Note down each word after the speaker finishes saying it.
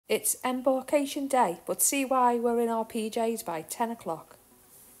It's embarkation day, but see why we're in our PJs by 10 o'clock.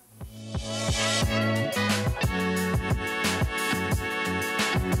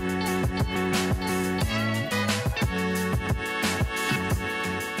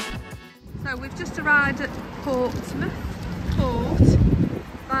 So we've just arrived at Portsmouth Port.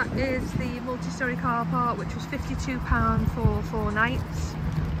 That is the multi-storey car park, which was £52 for 4 nights.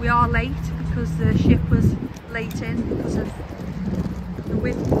 We are late because the ship was late in because of the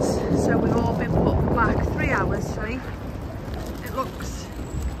winds, so we've all been put back 3 hours. See, it looks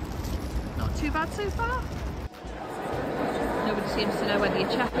not too bad so far. Nobody seems to know whether you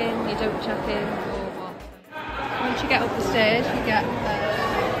check in, you don't check in, or what. Once you get up the stairs, you get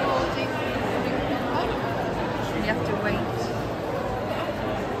 40 and you have to wait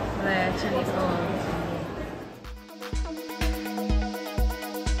there till you fall.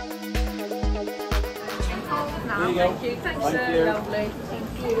 Thank you. Thanks, sir. Lovely. Thank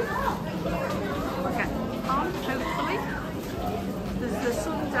you. Okay. Hopefully. There's the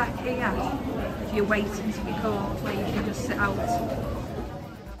sun deck here. If you're waiting to be called, where you can just sit out.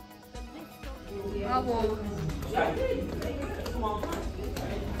 I'll walk.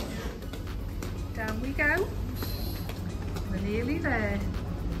 Down we go. We're nearly there.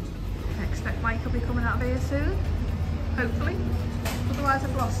 I expect Mike will be coming out of here soon. Hopefully. Otherwise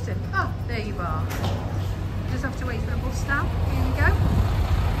I've lost him. Ah, there you are. Just have to wait for a bus now. Here we go.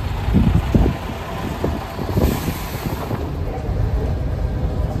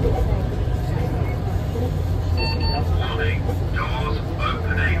 Warning, doors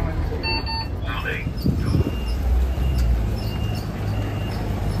opening. Warning, doors.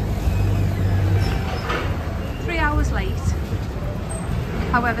 3 hours late.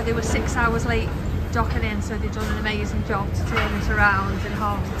 However, they were 6 hours late docking in, so they've done an amazing job to turn it around in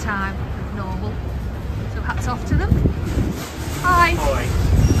half the time of normal. So hats off to them. Hi. Ahoy.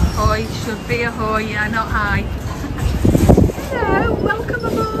 Ahoy, should be ahoy, yeah, not hi. Hello, welcome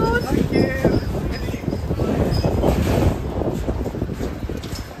aboard. Thank you.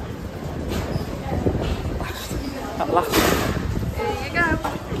 At last. Here you go.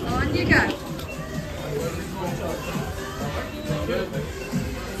 On you go.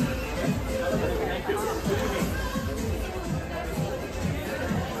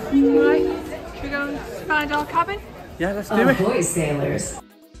 Right, should we go and find our cabin? Yeah, let's do it. Ahoy, sailors.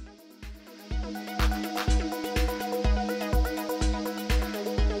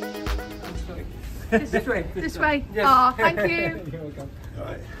 This way. This way. Yes. Oh, thank you. You're welcome. All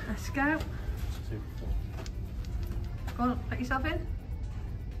right. Let's go. Go on, let yourself in.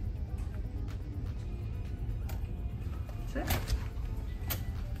 That's it.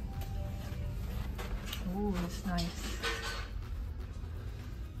 Oh, that's nice.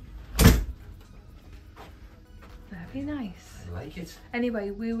 Very nice. I like it.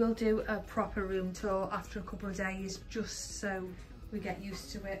 Anyway, we will do a proper room tour after a couple of days, just so we get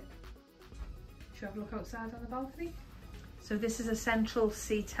used to it. Should we have a look outside on the balcony? So this is a central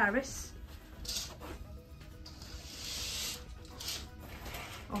sea terrace.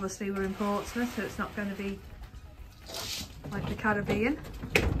 Obviously we're in Portsmouth, so it's not going to be like the Caribbean.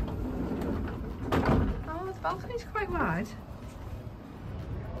 Oh, the balcony's quite wide.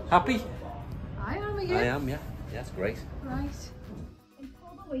 Happy? I am, are you? I am, yeah. Yeah, that's great. Right. And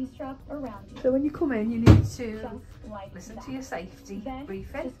pull the waist strap around you. So when you come in, you need to Just like listen that. to your safety Then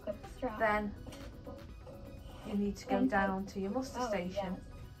briefing. just clip the strap. Then you need to go And down to your muster station yes.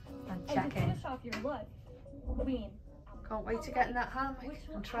 and And check to in. finish off your look, queen. Can't wait to get in that hammock Which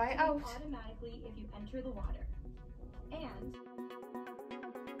will and try it activate out. automatically if you enter the water. And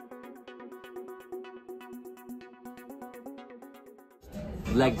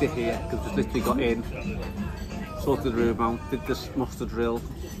Legged it here because just literally got in, sorted the room out, did this muster drill,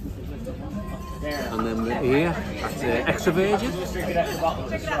 and then we're here at Extra Virgin,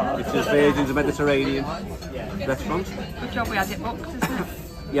 which is Virgin's Mediterranean restaurant. Good job we had it booked, isn't it?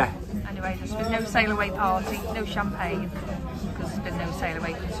 Yeah. Anyway, there's been no sail away party, no champagne, because there's been no sail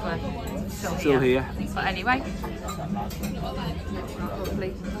away because we're still here. But anyway,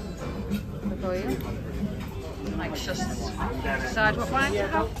 lovely. For you. Mike's just decide what wine to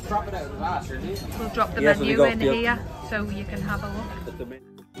have. We'll drop the menu in here so you can have a look.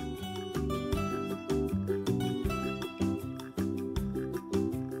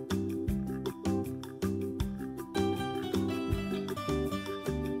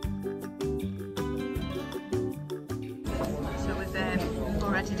 So we've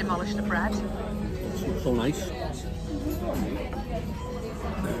already demolished the bread. So nice.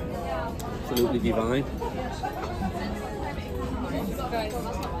 Absolutely divine.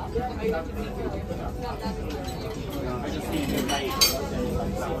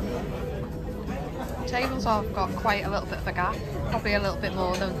 tables have got quite a little bit of a gap, probably a little bit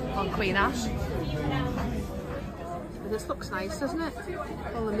more than on Queen Anne. This looks nice, doesn't it?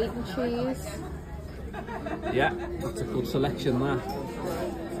 All the meat and cheese. Yeah, that's a good selection there.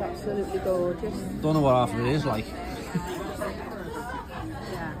 It's absolutely gorgeous. Don't know what half of it is like.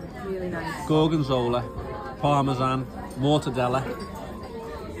 Yeah, really nice. Gorgonzola, parmesan, mortadella,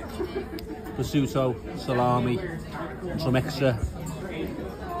 prosciutto, salami, and some extra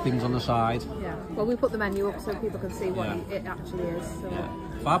things on the side. Yeah. Well, we put the menu up so people can see what it actually is. So. Yeah.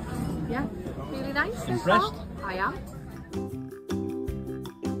 Fab. Yeah, really nice. Impressed? I am.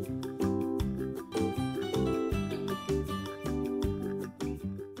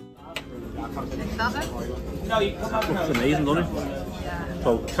 Looks amazing, doesn't it? Yeah.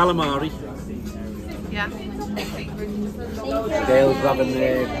 So, calamari. Yeah. Gail's grabbing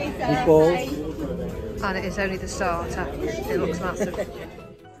the meatballs. And it is only the starter. It looks massive.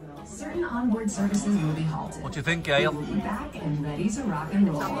 Certain onboard services will be halted. What do you think, Gail? We'll be back and ready to rock and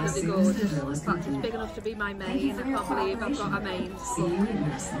roll as Absolutely soon as the gorgeous. drill is In fact, it's complete. big enough to be my Thank you main. for I your can't believe I've got a main. See you at your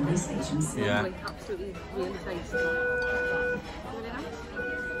assembly station soon. Yeah. Absolutely really tasty. Really nice.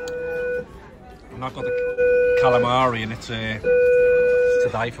 And I've got the calamari and it's to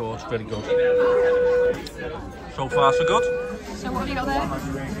die for. It's very good. So far, so good. So what have you got there?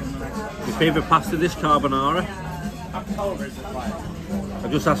 Your favourite pasta dish, carbonara. I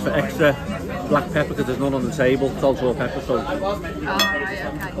just asked for extra black pepper because there's none on the table. Salt or pepper, so. Oh,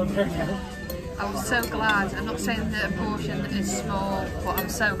 right, okay. I was so glad. I'm not saying that a portion is small, but I'm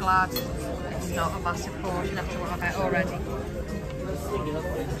so glad it's not a massive portion after what I've had already.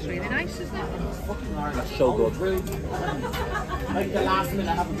 It's really nice, isn't it? That's so good.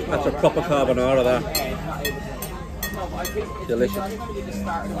 That's a proper carbonara there. Delicious.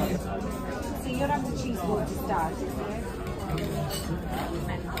 So you're on the cheese board to start.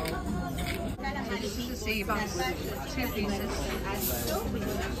 This is the sea bass, 2 pieces.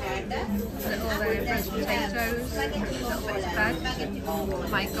 Little French potatoes, a little bit of veg.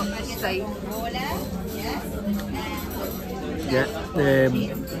 Mike got this steak. Yeah,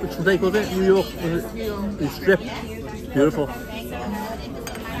 which steak was it? New York? Was it? The strip. Beautiful.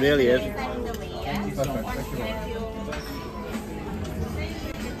 Really is.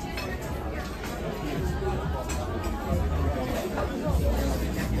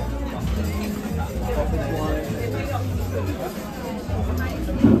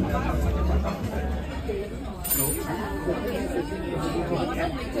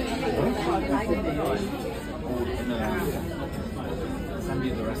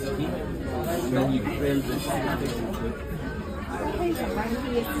 When you grill the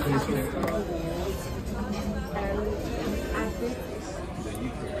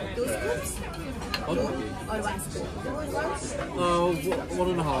Oh,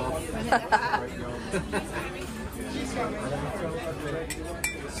 1.5.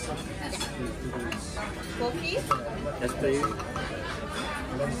 Yes, please.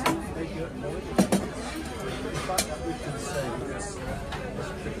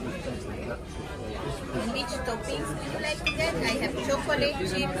 Which toppings would you like to get? I have chocolate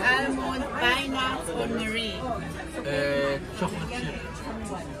chip, almond, pine nuts, or meringue. Chocolate chip.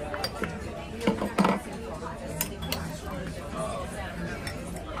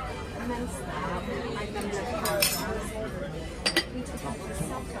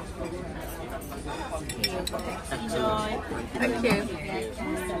 Thank you.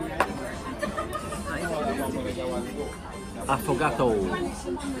 Affogato.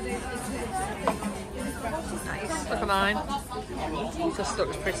 Nice. Look at mine. Just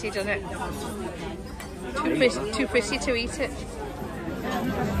looks pretty, doesn't it? Too pretty to eat it.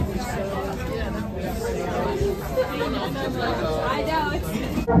 I know.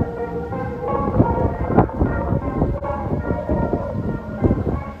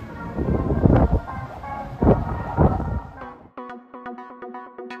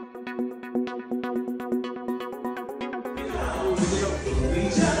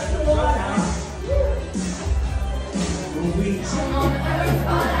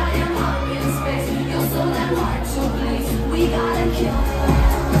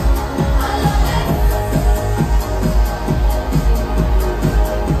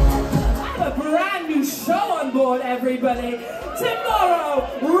 Everybody, tomorrow,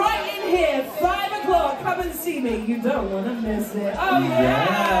 right in here, 5 o'clock, come and see me, you don't want to miss it, oh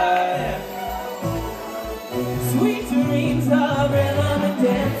yeah! Sweet dreams of rhythm and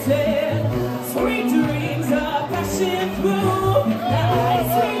dancing, sweet dreams of passion through night,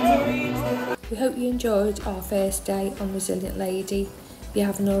 sweet dreams. We hope you enjoyed our first day on Resilient Lady. If you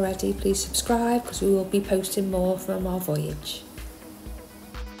haven't already, please subscribe because we will be posting more from our voyage.